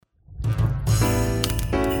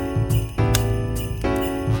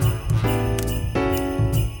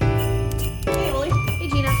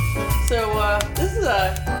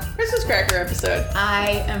Cracker episode.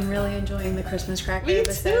 I am really enjoying the Christmas Cracker Me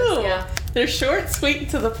episodes. too. Yeah. They're short, sweet, and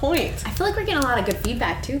to the point. I feel like we're getting a lot of good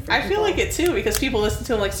feedback too. I feel like it too because people listen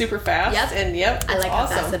to them like super fast. Yep. And yep, I it's like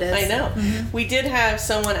awesome. how fast it is. I know. Mm-hmm. We did have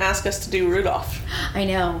someone ask us to do Rudolph, I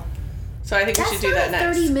know. so I think we should do that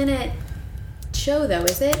That's next. not a 30-minute show though,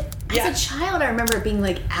 is it? Yeah. As a child, I remember it being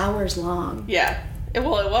like hours long. Yeah.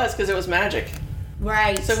 Well, it was because it was magic.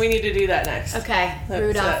 Right. So we need to do that next. Okay.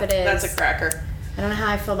 Rudolph it is. That's a cracker. I don't know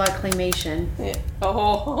how I feel about claymation. Yeah.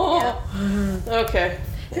 Oh. Yeah. Mm-hmm. Okay.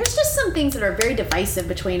 There's just some things that are very divisive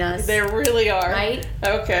between us. There really are. Right?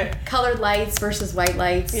 Okay. Colored lights versus white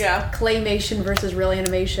lights. Yeah. Claymation versus real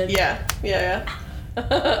animation. Yeah. Yeah.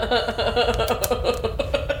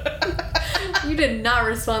 You did not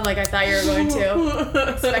respond like I thought you were going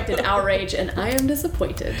to. Expected outrage, and I am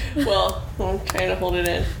disappointed. Well, I'm trying to hold it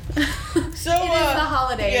in. So It is the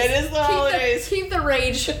holidays. Yeah, it is the holidays. Keep the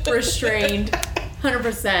rage restrained.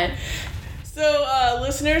 100%. So,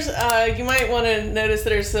 listeners, you might want to notice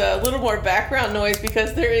that there's a little more background noise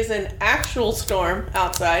because there is an actual storm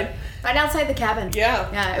outside. Right outside the cabin. Yeah.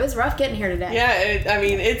 Yeah, it was rough getting here today. Yeah, I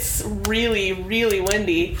mean, it's really, really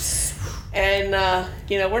windy. And,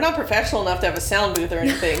 we're not professional enough to have a sound booth or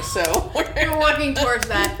anything, so We're working towards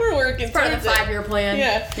that. We're working It's part of towards the it. 5-year plan.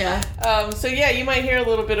 Yeah. Yeah. So, yeah, you might hear a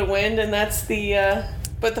little bit of wind, and that's the,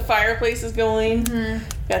 but the fireplace is going. Mm-hmm.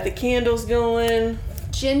 Got the candles going.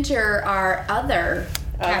 Ginger, our other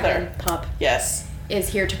cabin pup, Yes. is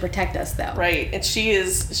here to protect us, though. Right, and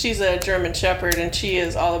she's a German Shepherd, and she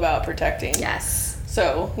is all about protecting. Yes.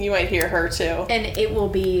 So you might hear her too. And you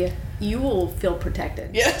will feel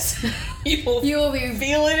protected. Yes, you will be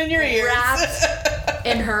feel it in your ears. wrapped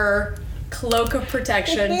in her cloak of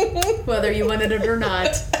protection, whether you wanted it or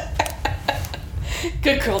not.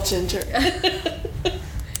 Good girl, Ginger.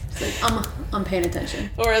 It's like, I'm paying attention.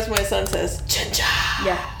 Or as my son says, Ginger.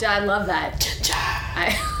 Yeah, I love that. Ginger.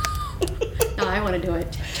 I want to do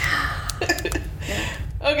it.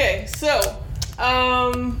 Okay, so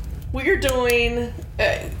we're doing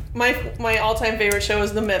my all-time favorite show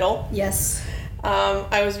is The Middle. Yes.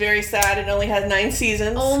 I was very sad it only had 9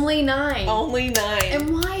 seasons. Only 9. Only 9.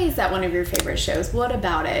 And why is that one of your favorite shows? What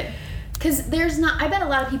about it? Because I bet a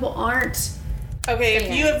lot of people aren't. Okay,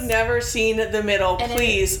 if you have fans. never seen The Middle, And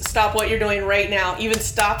please stop what you're doing right now. Even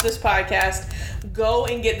stop this podcast. Go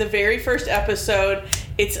and get the very first episode.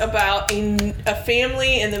 It's about a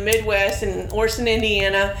family in the Midwest in Orson,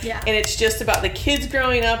 Indiana. Yeah. And it's just about the kids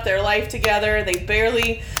growing up, their life together. They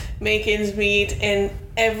barely make ends meet. And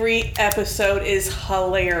every episode is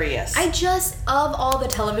hilarious. Of all the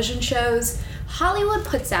television shows, Hollywood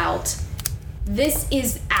puts out, this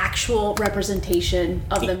is actual representation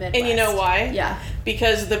of the Midwest. And you know why? Yeah.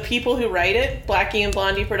 Because the people who write it, Blackie and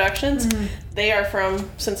Blondie Productions, they are from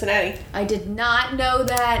Cincinnati. I did not know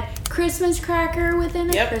that. Christmas cracker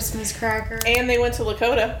within a Yep. Christmas cracker. And they went to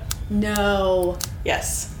Lakota. No.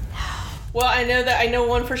 Yes. Well, I know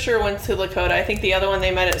one for sure went to Lakota. I think the other one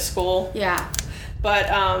they met at school. Yeah.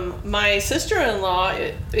 But my sister-in-law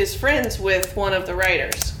is friends with one of the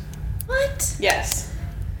writers. What? Yes.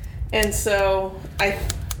 And so I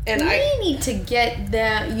need to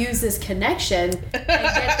use this connection and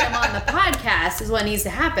get them on the podcast is what needs to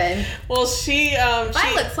happen. Well, she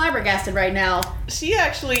I look flabbergasted right now. she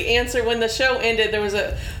actually answered when the show ended. There was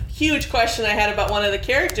a huge question I had about one of the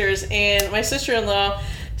characters, and my sister-in-law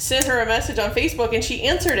sent her a message on Facebook, and she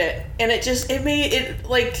answered it, and it made it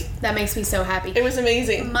like That makes me so happy. it was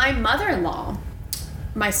amazing. My mother-in-law,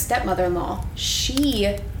 my stepmother-in-law,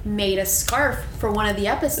 she made a scarf for one of the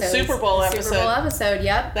episodes. Super Bowl episode. Super Bowl episode,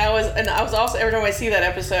 yep. And I was also, every time I see that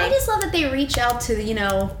episode. I just love that they reach out to the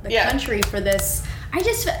country for this. I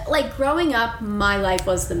just, like, growing up, my life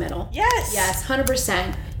was the middle. Yes. Yes,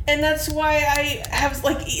 100%. And that's why I have,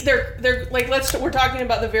 like, they're like, we're talking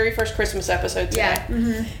about the very first Christmas episode today. Yeah.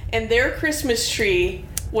 Mm-hmm. And their Christmas tree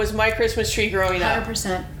was my Christmas tree growing up.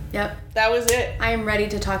 100%. Yep. That was it. I am ready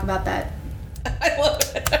to talk about that. I love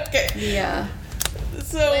it. Okay. Yeah.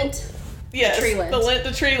 So, Lint. yes, tree lint.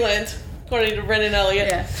 The tree lint, according to Brendan Elliott.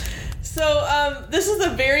 Yeah. So, this is the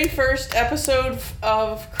very first episode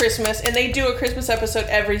of Christmas, and they do a Christmas episode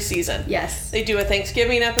every season. Yes. They do a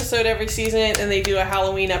Thanksgiving episode every season, and they do a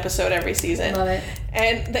Halloween episode every season. Love it.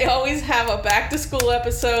 And they always have a back-to-school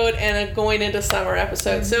episode and a going-into-summer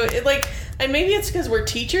episode. So, and maybe it's because we're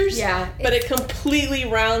teachers, Yeah, but it completely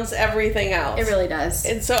rounds everything else. It really does.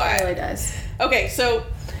 And so It really does. Okay, so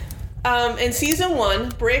in season 1,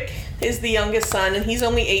 Brick is the youngest son, and he's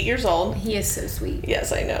only 8 years old. He is so sweet.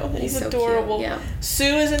 Yes, I know. He's so adorable. cute, yeah.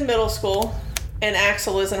 Sue is in middle school, and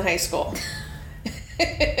Axel is in high school.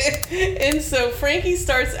 And so Frankie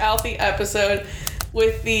starts out the episode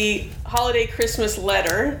with the holiday Christmas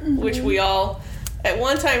letter, which we all, at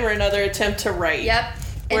one time or another, attempt to write. Yep.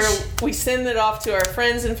 Where we send it off to our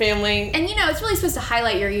friends and family. And it's really supposed to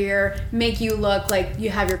highlight your year, make you look like you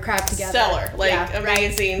have your crap together. Stellar.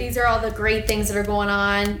 Amazing. Right. These are all the great things that are going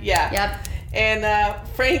on. Yeah. Yep. And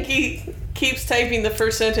Frankie keeps typing the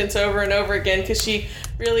first sentence over and over again because she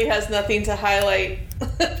really has nothing to highlight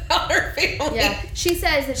about her family. Yeah. She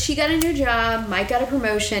says that she got a new job, Mike got a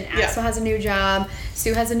promotion, Axel has a new job,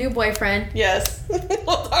 Sue has a new boyfriend. Yes.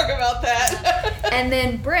 We'll talk about that. And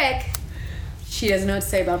then Brick, she doesn't know what to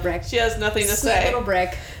say about Brick. She has nothing to Sweet say. little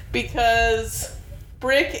Brick. Because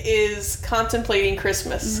Brick is contemplating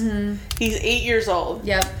Christmas. Mm-hmm. He's 8 years old.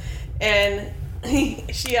 Yep. And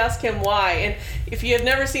she asked him why. And if you have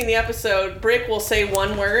never seen the episode, Brick will say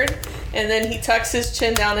one word, and then he tucks his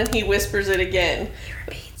chin down and he whispers it again. He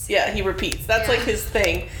repeats. Yeah, he repeats. That's like his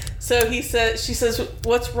thing. So she says,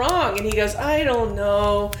 "What's wrong?" And he goes, "I don't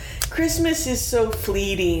know. Christmas is so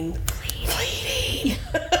fleeting." Fleeting.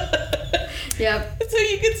 Yep. So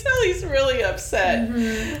you can tell he's really upset.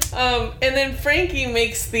 Mm-hmm. And then Frankie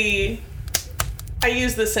makes I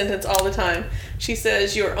use this sentence all the time. She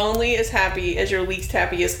says, "You're only as happy as your least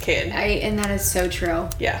happiest kid." And that is so true.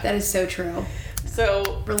 Yeah. That is so true.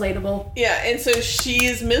 So relatable. Yeah, and so she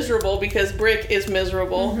is miserable because Brick is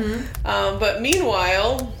miserable. Mm-hmm. But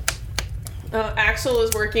meanwhile, Axel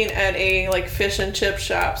is working at a fish and chip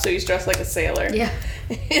shop, so he's dressed like a sailor. Yeah.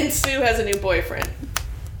 And Sue has a new boyfriend.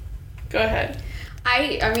 Go ahead.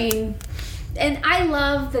 I mean, and I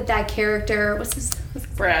love that character. What's his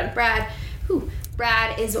Brad.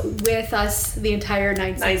 Brad is with us the entire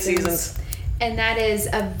 9 seasons. And that is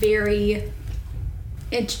a very...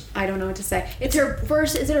 I don't know what to say. It's her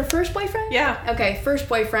first... Is it her first boyfriend? Yeah. Okay, first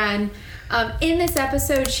boyfriend. In this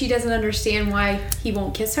episode, she doesn't understand why he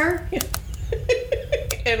won't kiss her. Yeah.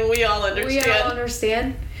 And we all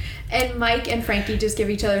understand. And Mike and Frankie just give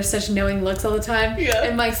each other such knowing looks all the time. Yeah.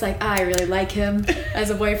 And Mike's like, I really like him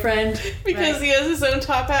as a boyfriend. Because he has his own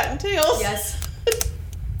top hat and tails. Yes.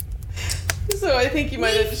 So I think you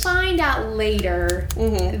might have... We find out later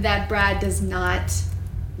that Brad does not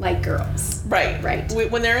like girls. Right.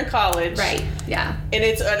 When they're in college. Right, yeah. And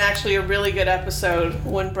it's actually a really good episode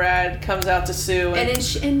when Brad comes out to Sue.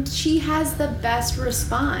 And she has the best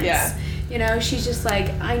response. Yeah. She's just like,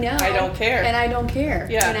 I know. I don't care. And I don't care.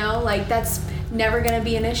 Yeah. That's never going to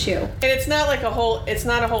be an issue. And it's not it's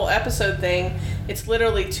not a whole episode thing. It's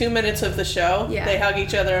literally 2 minutes of the show. Yeah. They hug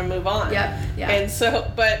each other and move on. Yep. Yeah. And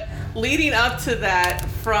so, but leading up to that,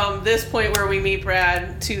 from this point where we meet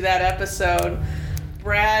Brad to that episode,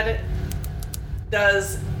 Brad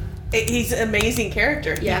he's an amazing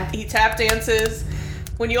character. Yeah. He tap dances.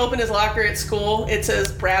 When you open his locker at school, it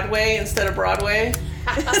says Bradway instead of Broadway.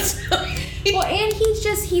 Well, and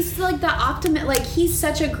he's like the optimist. He's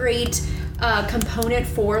such a great component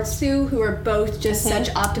for Sue, who are both just such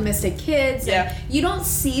optimistic kids. Yeah. And you don't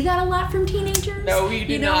see that a lot from teenagers. No, you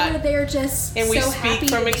do not. Where they're just and so we happy speak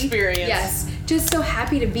from to experience. Yes, just so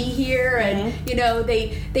happy to be here, and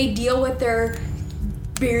they deal with their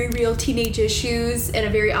very real teenage issues in a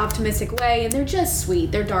very optimistic way, and they're just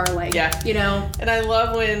sweet. They're darling. Yeah. And I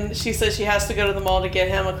love when she says she has to go to the mall to get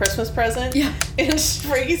him a Christmas present. Yeah. And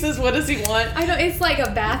Frankie says, "What does he want?" I know, it's like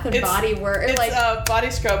a Bath and Body Works. It's a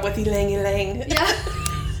body scrub with ylang-ylang. Yeah.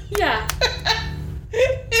 Yeah.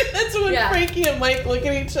 And that's when Frankie and Mike look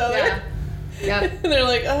at each other. Yeah. Yep. And they're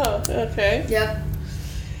like, "Oh, okay." Yep.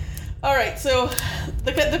 All right, so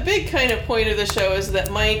the big kind of point of the show is that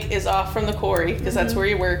Mike is off from the quarry, because that's where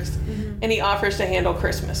he works, and he offers to handle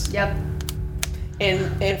Christmas. Yep.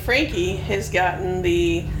 And Frankie has gotten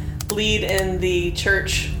the lead in the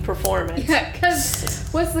church performance. Yeah, because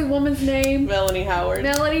what's the woman's name? Melanie Howard.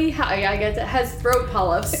 I get that, has throat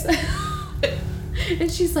polyps.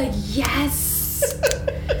 And she's like, yes.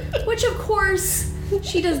 Which, of course,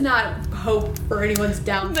 she does not hope for anyone's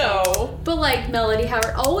downfall. No. But Melody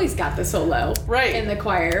Howard always got the solo in the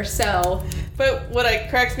choir, so. But what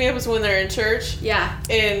cracks me up is when they're in church. Yeah.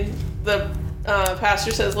 And the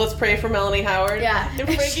pastor says, "Let's pray for Melanie Howard." Yeah. And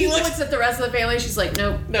Frankie Frankie looks at the rest of the family. She's like,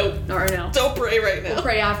 nope. Nope. Or no. Don't pray right now. We'll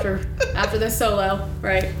pray after the solo.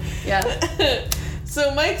 Right. Yeah.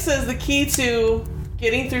 So Mike says the key to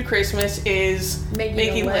getting through Christmas is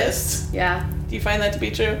making lists. Yeah. Do you find that to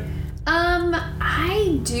be true?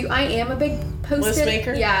 I do. I am a big post-it. List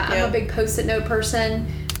maker? Yeah, I'm a big post-it note person.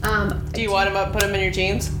 Do you wad them up, put them in your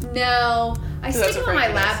jeans? No. I stick them on my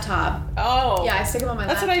Frankie laptop. Oh. Yeah, I stick them on my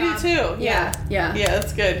laptop. laptop. That's what I do too. Yeah. Yeah. Yeah,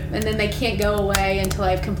 that's good. And then they can't go away until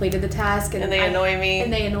I've completed the task. And they annoy me.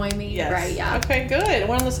 And they annoy me. Yes. Right, yeah. Okay, good.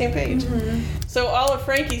 We're on the same page. So all of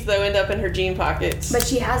Frankie's, though, end up in her jean pockets. But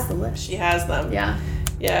she has the list. She has them. Yeah.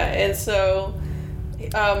 Yeah, and so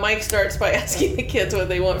Mike starts by asking the kids what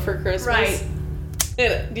they want for Christmas. Right.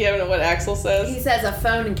 And do you know what Axel says? He says a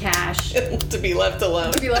phone and cash. To be left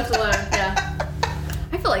alone. To be left alone, yeah.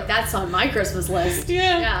 I feel like that's on my Christmas list.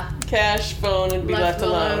 Yeah. Yeah. Cash, phone, and be left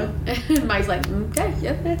alone. And Mike's like, okay,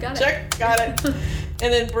 yep, got it. Check, got it.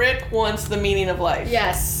 And then Brick wants the meaning of life.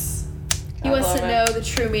 Yes. He I wants love to it. know the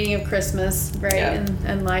true meaning of Christmas, right? Yeah.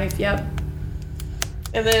 And life, yep.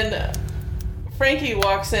 And then Frankie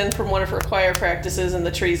walks in from one of her choir practices and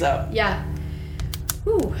the tree's up. Yeah.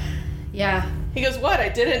 Ooh. Yeah. He goes, what? I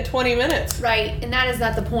did it in 20 minutes. Right, and that is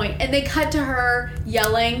not the point. And they cut to her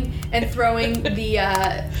yelling and throwing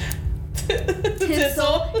the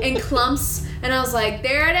tinsel in clumps, and I was like,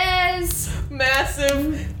 there it is.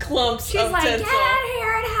 Massive clumps She's of like, tinsel. get out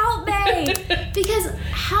here and help me. Because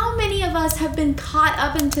how many of us have been caught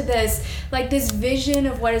up into this, like this vision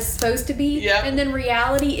of what is supposed to be, Yep. and then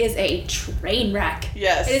reality is a train wreck.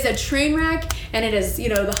 Yes. It is a train wreck, and it is,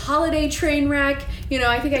 the holiday train wreck.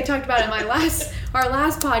 I think I talked about it in our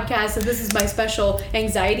last podcast, that this is my special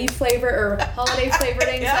anxiety flavor, or holiday flavored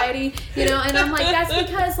anxiety, and I'm like, that's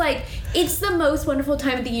because, like, it's the most wonderful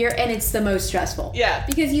time of the year, and it's the most stressful. Yeah.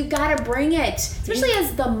 Because you gotta bring it, especially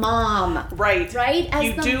as the mom. Right. Right? As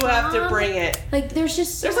You the do have to mom, bring it. Like, there's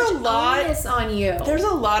just so There's a much lot- onus on you. There's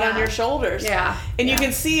a lot on Yeah. your shoulders. Yeah. And you Yeah.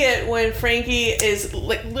 can see it when Frankie is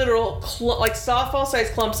like literal, like softball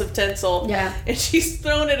sized clumps of tinsel. Yeah. And she's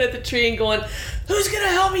throwing it at the tree and going, who's going to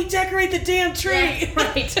help me decorate the damn tree? Yeah,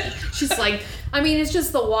 right. She's like, it's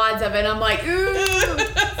just the wads of it. I'm like, ooh,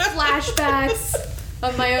 flashbacks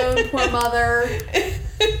of my own poor mother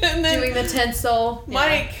And then doing the tinsel. Yeah.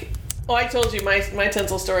 Mike, I told you my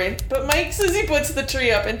tinsel story, but Mike says he puts the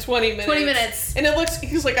tree up in 20 minutes. 20 minutes. And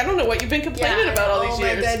he's like, I don't know what you've been complaining about all these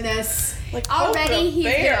years. Oh my goodness. Like, Already poke a he's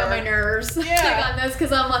getting bear. on my nerves. Yeah. Like on this,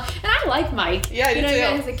 because I'm like, and I like Mike. Yeah, I do too.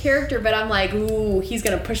 As a character, but I'm like, ooh, he's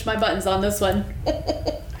gonna push my buttons on this one.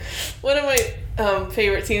 One of my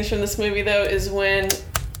favorite scenes from this movie, though, is when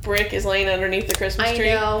Brick is laying underneath the Christmas I tree.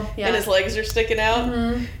 know, yeah. And his legs are sticking out.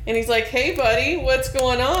 Mhm. And he's like, hey, buddy, what's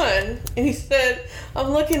going on? And he said, I'm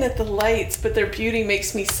looking at the lights, but their beauty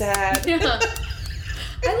makes me sad. Yeah.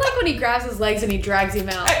 I like when he grabs his legs and he drags him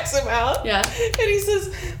out. X him out. Yeah. And he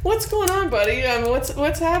says, what's going on, buddy?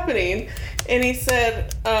 What's happening? And he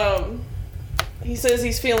said, he says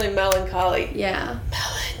he's feeling melancholy. Yeah.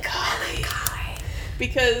 Melancholy.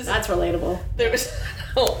 Because That's relatable.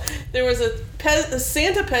 there was a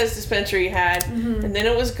Santa Pez dispenser he had, Mm-hmm. and then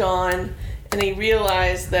it was gone, and he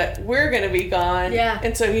realized that we're gonna be gone. Yeah.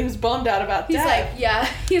 And so he was bummed out about He's that. like, yeah.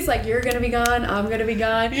 He's like, you're gonna be gone. I'm gonna be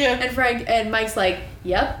gone. Yeah. And Mike's like,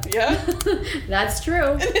 yep. Yeah. That's true.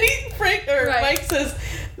 And then Right. Mike says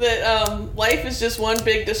that life is just one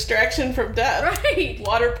big distraction from death. Right.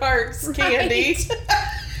 Water parks, candy.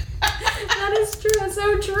 That is true. That's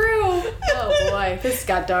so true. Oh boy, this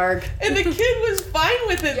got dark. And the kid was fine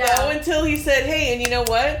with it Yeah. though until he said, hey, and you know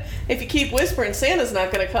what? If you keep whispering, Santa's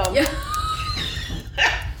not gonna come. Yeah.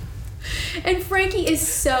 And Frankie is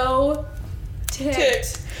so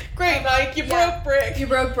ticked. Great, Mike, you Yeah. broke Brick. You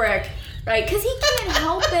broke Brick. Right, because he can't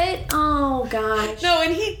help it. Oh gosh. No,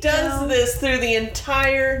 and he does No. this through the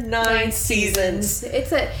entire 9 seasons.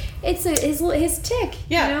 It's his tick.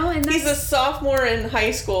 Yeah, And he's a sophomore in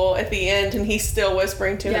high school at the end, and he's still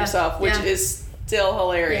whispering to Yeah, himself, which yeah. is still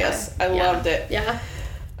hilarious. I loved it. Yeah.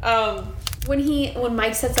 Um, When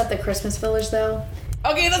Mike sets up the Christmas village though,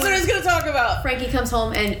 okay, that's what I was gonna talk about. Frankie comes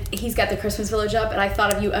home and he's got the Christmas village up, and I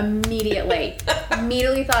thought of you immediately.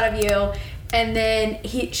 Immediately thought of you. And then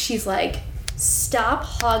she's like, stop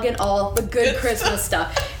hogging all the good Christmas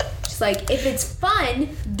stuff. She's like, if it's fun,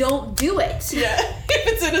 don't do it. Yeah, if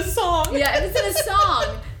it's in a song. Yeah, if it's in a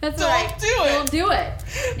song, that's Don't right. do it. Don't do it.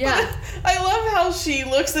 Yeah. I love how she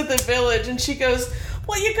looks at the village and she goes,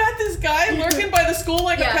 well, you got this guy lurking by the school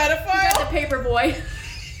like Yeah. a You pedophile? got the paper boy.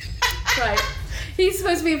 Right. He's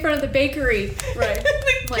supposed to be in front of the bakery. Right.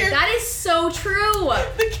 Like, that is so true.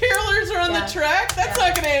 The carolers are on Yeah. the track? That's Yeah.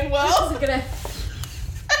 not going to end This well. isn't gonna.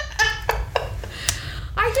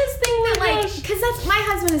 I just think that, like, gosh. because that's my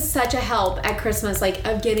husband is such a help at Christmas, like,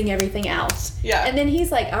 of getting everything out. Yeah. And then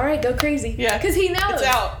he's like, all right, go crazy. Yeah. Because he knows. It's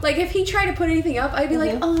out. Like, if he tried to put anything up, I'd be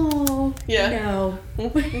like, oh, Yeah. no.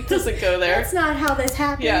 It doesn't go there. That's not how this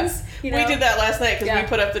happens. Yeah. You know? We did that last night because Yeah. we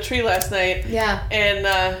put up the tree last night. Yeah. And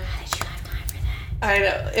How did you have time for that? I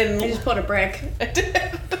know. And I just put a brick. I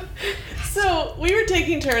did. So we were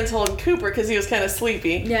taking turns holding Cooper because he was kind of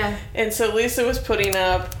sleepy. Yeah. And so Lisa was putting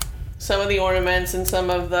up some of the ornaments and some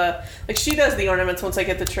of the, like, she does the ornaments once I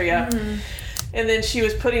get the tree up. Mm-hmm. And then she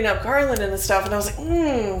was putting up garland and stuff, and I was like,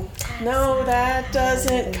 no, that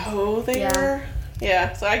doesn't go there.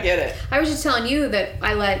 Yeah, so I get it. I was just telling you that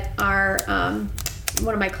I let our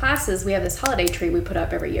one of my classes, we have this holiday tree we put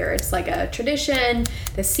up every year. It's like a tradition.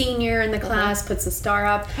 The senior in the class puts a star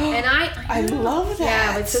up, and I love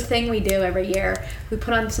that. Yeah, it's a thing we do every year. We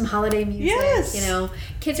put on some holiday music. Yes. You know,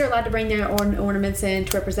 kids are allowed to bring their ornaments in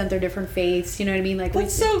to represent their different faiths. You know what I mean? Like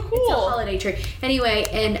that's so cool. It's a holiday tree. Anyway,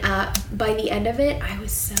 and by the end of it, I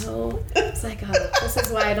was like, oh, this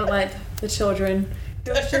is why I don't let the children.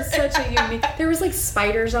 It was just such a unique. There was like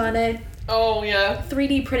spiders on it. Oh yeah.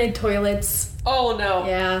 3D printed toilets. Oh no.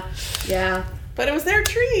 Yeah. But it was their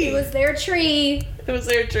tree. It was their tree. It was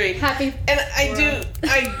their tree. Happy. And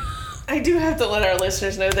I do have to let our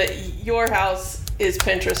listeners know that your house is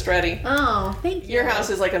Pinterest ready. Oh, thank you. Your house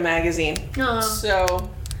is like a magazine. Oh.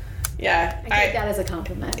 So, yeah. I take that as a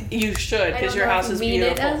compliment. You should, because your house is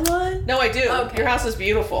beautiful. I don't know if you mean it as one. No, I do. Okay. Your house is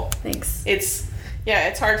beautiful. Thanks.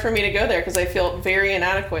 It's hard for me to go there because I feel very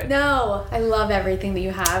inadequate. No, I love everything that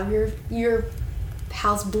you have. Your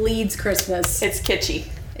house bleeds Christmas. It's kitschy.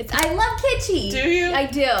 I love kitschy. Do you? I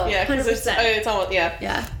do. Yeah, 100%. it's almost, yeah.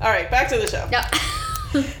 Yeah. All right, back to the show. Yeah.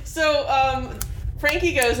 So,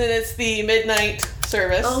 Frankie goes and it's the midnight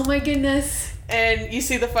service. Oh my goodness. And you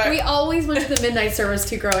see the fire. We always went to the midnight service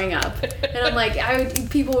too growing up. And I'm like,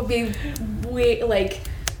 people would be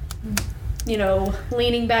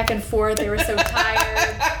leaning back and forth. They were so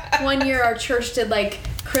tired. One year our church did like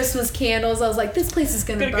Christmas candles. I was like, this place is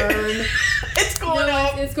gonna burn. It's going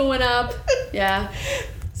up. It's going up. Yeah.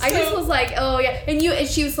 I just was like, oh yeah. And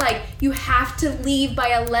she was like, you have to leave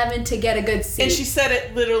by 11 to get a good seat. And she said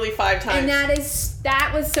it literally 5 times. And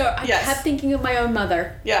that was so, I kept thinking of my own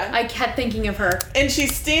mother. Yeah. I kept thinking of her. And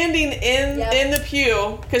she's standing in the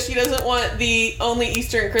pew because she doesn't want the only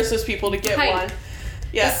Easter and Christmas people to get one.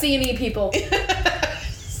 Yeah. The C&E people.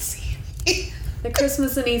 The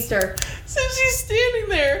Christmas and Easter. So she's standing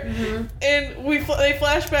there, and they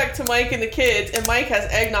flash back to Mike and the kids, and Mike has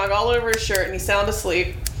eggnog all over his shirt, and he's sound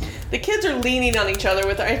asleep. The kids are leaning on each other,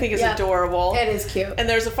 which I think is adorable. It is cute. And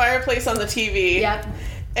there's a fireplace on the TV. Yep.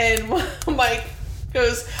 And Mike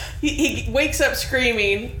goes, he wakes up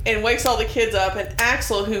screaming and wakes all the kids up, and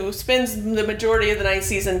Axel, who spends the majority of the night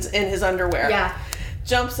seasons in his underwear,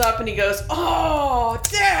 jumps up and he goes, "Oh,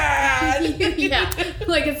 Dad!" Yeah,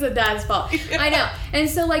 like it's the dad's fault. I know. And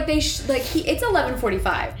so like it's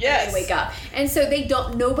 11:45. Yes. When they wake up, and so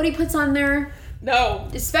nobody puts on their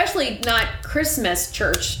especially not Christmas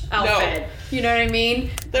church outfit. No. You know what I mean?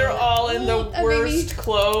 They're all in the worst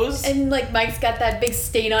clothes. And like Mike's got that big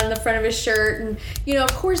stain on the front of his shirt, and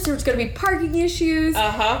of course there's going to be parking issues.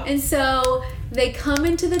 And so they come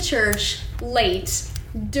into the church late.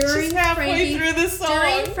 During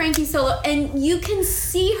Frankie's solo, and you can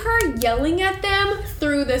see her yelling at them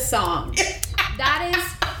through the song. That is,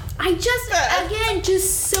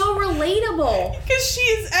 just so relatable. Because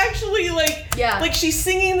she's actually like she's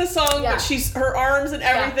singing the song, but her arms and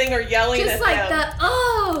everything are yelling at them. Just like the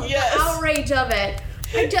outrage of it.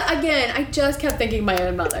 I just kept thinking my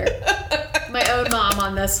own mother, my own mom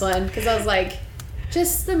on this one, because I was like,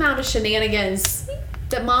 just the amount of shenanigans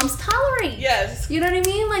that moms tolerate. Yes. You know what I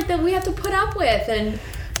mean? Like that we have to put up with, and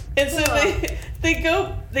so they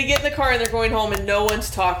get in the car and they're going home and no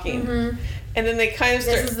one's talking. And then they kind of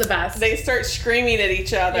This is the best. They start screaming at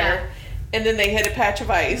each other. And then they hit a patch of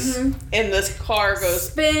ice and this car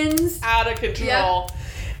spins out of control.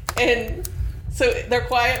 And so they're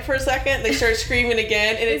quiet for a second, they start screaming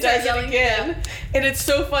again, and it does it again. And it's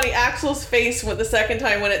so funny. Axel's face the second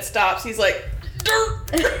time when it stops, he's like,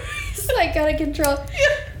 it's like out of control.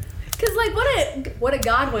 Because like what a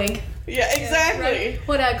God wink. Yeah, exactly. Right?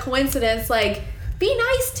 What a coincidence. Like, be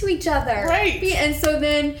nice to each other. Right. And so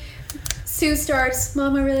then Sue starts,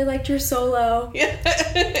 Mom, I really liked your solo. Yeah.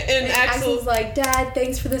 And Axel's like, Dad,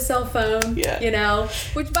 thanks for the cell phone. Yeah.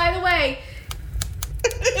 Which, by the way,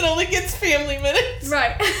 it only gets family minutes.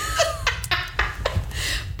 Right.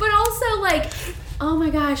 But also, like, oh my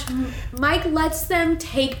gosh, Mike lets them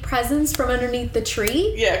take presents from underneath the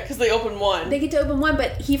tree. Yeah, because they open one. They get to open one,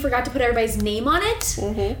 but he forgot to put everybody's name on it.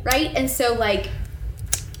 Right? And so, like,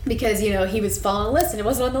 because, he was following a list and it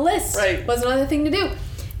wasn't on the list. Right. It wasn't another thing to do.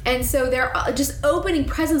 And so they're just opening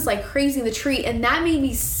presents like crazy in the tree, and that made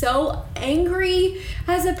me so angry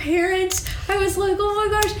as a parent. I was like, oh my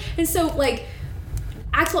gosh. And so, like,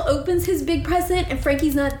 Axel opens his big present and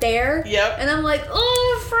Frankie's not there. Yep. And I'm like,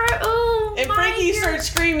 and Frankie starts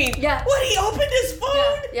screaming. Yeah. What? He opened his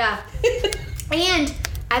phone? Yeah. And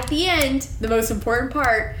at the end, the most important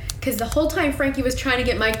part, because the whole time Frankie was trying to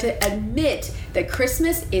get Mike to admit that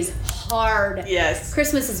Christmas is hard. Yes.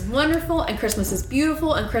 Christmas is wonderful, and Christmas is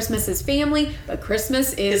beautiful, and Christmas is family, but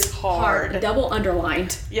Christmas is It's hard. Double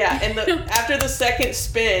underlined. Yeah, and after the second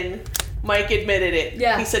spin, Mike admitted it.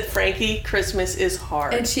 Yeah. He said, Frankie, Christmas is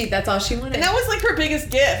hard. And that's all she wanted. And that was like her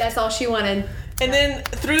biggest gift. That's all she wanted. And then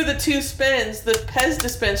through the 2 spins, the Pez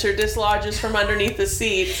dispenser dislodges from underneath the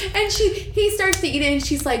seat. And he starts to eat it, and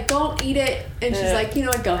she's like, don't eat it. And she's like, you know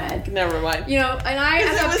what, go ahead. Never mind. You know, and I,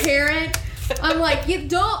 as a parent, I'm like, you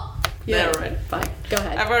don't. Never mind. Fine, go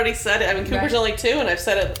ahead. I've already said it. I mean, Cooper's only 2, and I've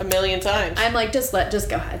said it a million times. I'm like, just go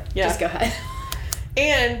ahead. Yeah. Just go ahead.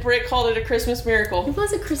 And Britt called it a Christmas miracle. It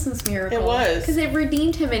was a Christmas miracle. It was. Because it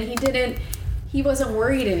redeemed him, and he wasn't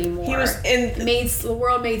worried anymore. He was the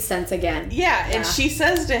world made sense again. Yeah, and she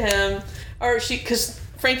says to him, because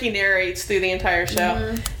Frankie narrates through the entire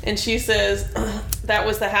show, and she says, that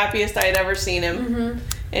was the happiest I had ever seen him.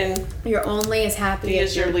 And you're only as happy he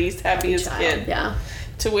as is your least happiest kid. Yeah.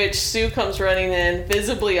 To which Sue comes running in,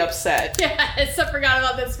 visibly upset. Yes, I forgot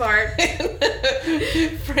about this part.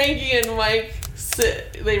 Frankie and Mike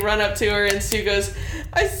they run up to her, and Sue goes,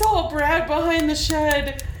 I saw Brad behind the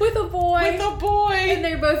shed. With a boy. And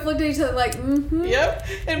they both looked at each other like, mm-hmm. Yep.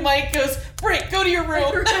 And Mike goes, Britt, go to your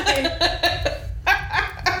room. Right.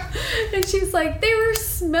 And she's like, they were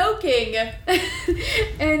smoking.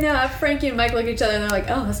 And Frankie and Mike look at each other, and they're like,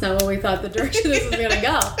 oh, that's not what we thought the direction this was going to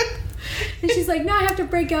go. And she's like, no, I have to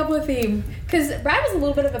break up with him. Because Brad was a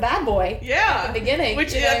little bit of a bad boy. Yeah. At the beginning.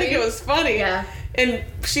 Which I think it was funny. Yeah. And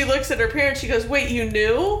she looks at her parents, she goes, wait, you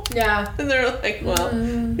knew? Yeah. And they're like, well,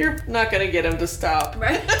 you're not going to get him to stop.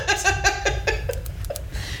 Right.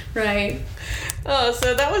 Right. Oh,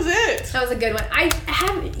 so that was it. That was a good one. I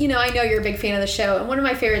know you're a big fan of the show, and one of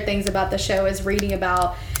my favorite things about the show is reading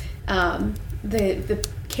about the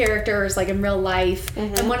characters like in real life.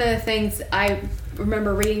 And one of the things I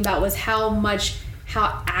remember reading about was how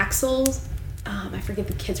Axel, I forget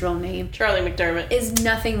the kid's real name, Charlie McDermott, is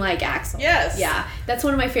nothing like Axel. Yes. Yeah, that's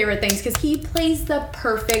one of my favorite things because he plays the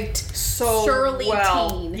perfect surly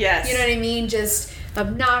teen. Yes. You know what I mean? Just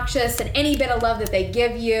obnoxious, and any bit of love that they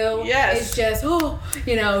give you is just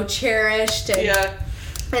cherished. And,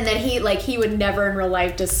 and then he would never in real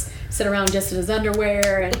life just sit around just in his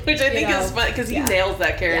underwear, and which I think is fun because he nails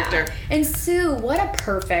that character. Yeah. And Sue, what a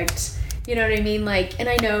perfect, you know what I mean? Like, and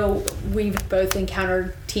I know we've both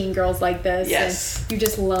encountered teen girls like this. Yes. And you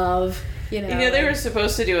just love, they were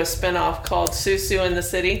supposed to do a spinoff called Sue in the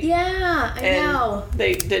City. Yeah, I know.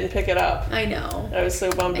 They didn't pick it up. I know. I was so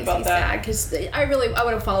bummed about that. Because I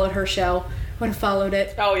would have followed her show. Would have followed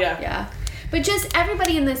it. Oh, yeah. Yeah. But just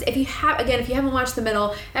everybody in this, if you haven't watched The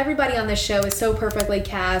Middle, everybody on this show is so perfectly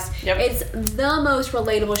cast. Yep. It's the most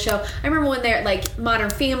relatable show. I remember when they're like Modern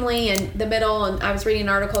Family and The Middle, and I was reading an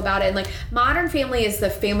article about it, and like Modern Family is the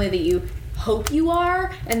family that you hope you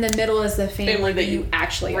are, and The Middle is the family that you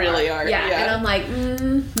actually really are. Yeah. And I'm like,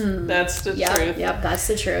 That's the truth. Yep, that's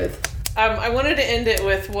the truth. I wanted to end it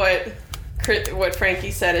with what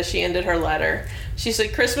Frankie said as she ended her letter. She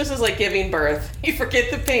said, Christmas is like giving birth. You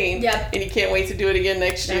forget the pain. Yep. And you can't wait to do it again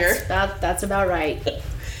next year. That's about right.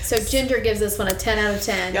 So Ginger gives this one a 10 out of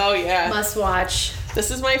 10. Oh, yeah. Must watch.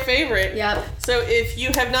 This is my favorite. Yep. So if you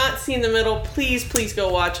have not seen The Middle, please go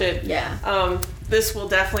watch it. Yeah. This will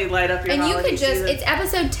definitely light up your holiday And you could season. it's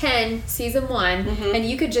episode 10, season 1, and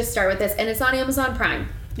you could just start with this, and it's on Amazon Prime.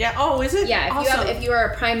 Yeah. Oh, is it? Yeah. If you are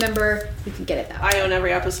a Prime member, you can get it that way. I own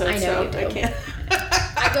every episode, I know you do. I can't.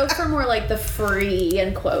 I go for more like the free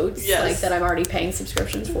in quotes, yes. like that I'm already paying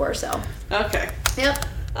subscriptions for. So. Okay. Yep.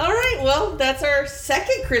 All right. Well, that's our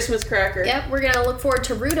second Christmas cracker. Yep. We're gonna look forward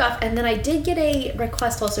to Rudolph, and then I did get a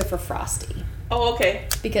request also for Frosty. Oh, okay.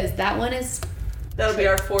 Because that one is. That'll be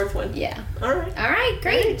our fourth one. Yeah. All right. All right.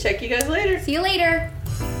 Great. All right, check you guys later. See you later.